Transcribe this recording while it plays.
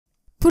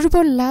পূর্ব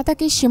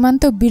লাদাখে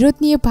সীমান্ত বিরোধ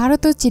নিয়ে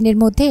ভারত ও চীনের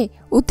মধ্যে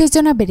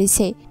উত্তেজনা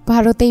বেড়েছে।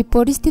 ভারত এই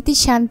পরিস্থিতি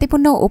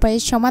শান্তিপূর্ণ উপায়ে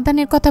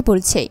সমাধানের কথা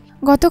বলছে।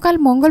 গতকাল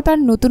মঙ্গলবার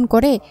নতুন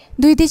করে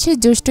দুই দেশের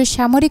জ্যেষ্ঠ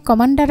সামরিক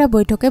কমান্ডাররা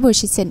বৈঠকে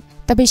বসেছেন।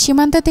 তবে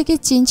সীমান্ত থেকে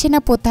চীন সেনা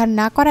প্রত্যাহার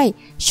না করায়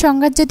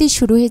সংঘাত যদি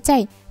শুরু হয়ে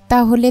যায়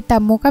তাহলে তা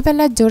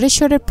মোকাবেলার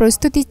জোরেশোরে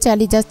প্রস্তুতি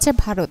চালিয়ে যাচ্ছে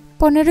ভারত।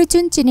 15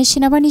 জুন চীনের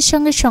সেনাবাহিনীর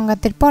সঙ্গে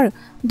সংঘাতের পর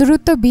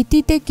দ্রুত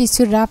ভিত্তিতে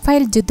কিছু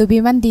রাফায়েল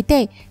যুদ্ধবিমান দিতে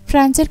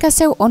ফ্রান্সের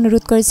কাছে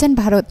অনুরোধ করেছেন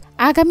ভারত।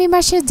 আগামী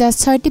মাসে যা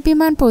 6টি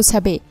বিমান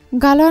পৌঁছাবে।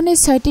 গালওয়ানে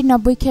 6টি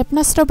 90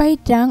 ক্ষেপণাস্ত্রবাহী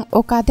ট্রাং ও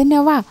কাঁধে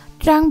নেওয়া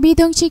ট্রাং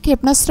বিধ্বংসী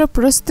ক্ষেপণাস্ত্র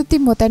প্রস্তুতি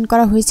মোতায়েন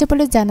করা হয়েছে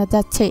বলে জানা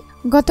যাচ্ছে।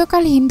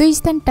 গতকাল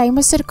হিন্দুস্তান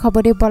টাইমসের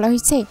খবরে বলা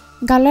হয়েছে,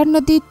 গালওয়ান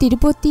নদীর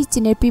তীরবর্তী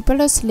চীনের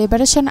পিপলস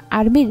লিবারেশন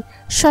আর্মির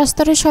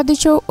সস্তরের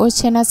সদস্য ও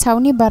সেনা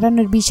ছাউনি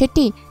বাড়ানোর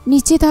বিষয়টি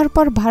নিশ্চিত হওয়ার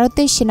পর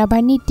ভারতের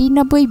সেনাবাহিনী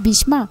T-90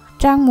 বিস্মা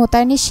ট্রাং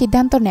মোতায়েনের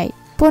সিদ্ধান্ত নেয়।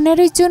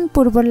 15 জুন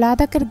পূর্ব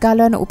লাদাখের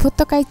গালওয়ান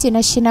উপত্যকায়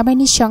চীনা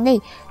সেনাবাহিনীর সঙ্গে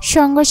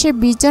সংঘর্ষে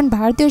 20 জন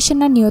ভারতীয়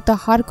সেনা নিহত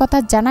হওয়ার কথা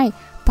জানায়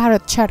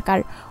ভারত সরকার।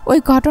 ওই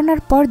ঘটনার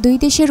পর দুই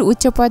দেশের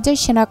উচ্চ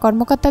পর্যায়ের সেনা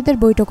কর্মকর্তাদের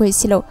বৈঠক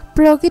হয়েছিল।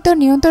 প্রকৃত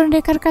নিয়ন্ত্রণ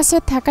রেখার কাছে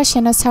থাকা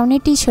সেনা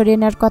ছাউনিটি সরিয়ে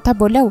নেওয়ার কথা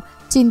বলেও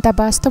চিন্তা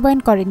বাস্তবায়ন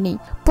করেননি।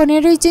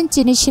 15 জুন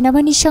চীনের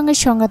সেনাবাহিনীর সঙ্গে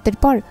সংঘাতের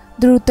পর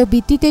দ্রুত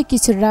ভিত্তিতে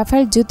কিছু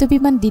রাফায়েল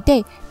যুদ্ধবিমান দিতে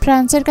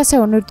ফ্রান্সের কাছে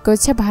অনুরোধ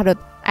করেছে ভারত।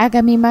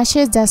 আগামী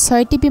মাসে যা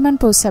 6টি বিমান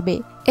পৌঁছাবে।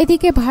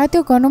 এদিকে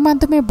ভারতীয়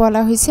গণমাধ্যমে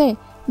বলা হয়েছে,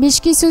 বেশ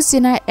কিছু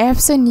চীনা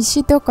অ্যাপস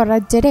নিষিদ্ধ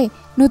করার জেরে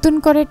নতুন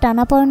করে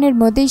টানাপড়েনের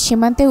মধ্যেই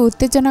সীমান্তে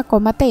উত্তেজনা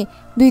কমাতে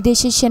দুই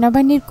দেশের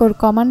সেনাবাহিনীর কোর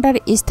কমান্ডার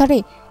স্তরে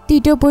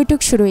তৃতীয় বৈঠক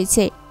শুরু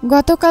হয়েছে।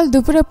 গতকাল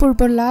দুপুরে পূর্ব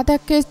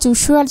লাদাখের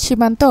চুশুয়াল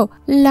সীমান্ত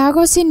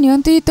লাগোসি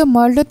নিয়ন্ত্রিত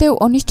মল্ডোতে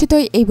অনুষ্ঠিত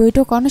এই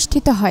বৈঠক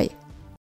অনুষ্ঠিত হয়।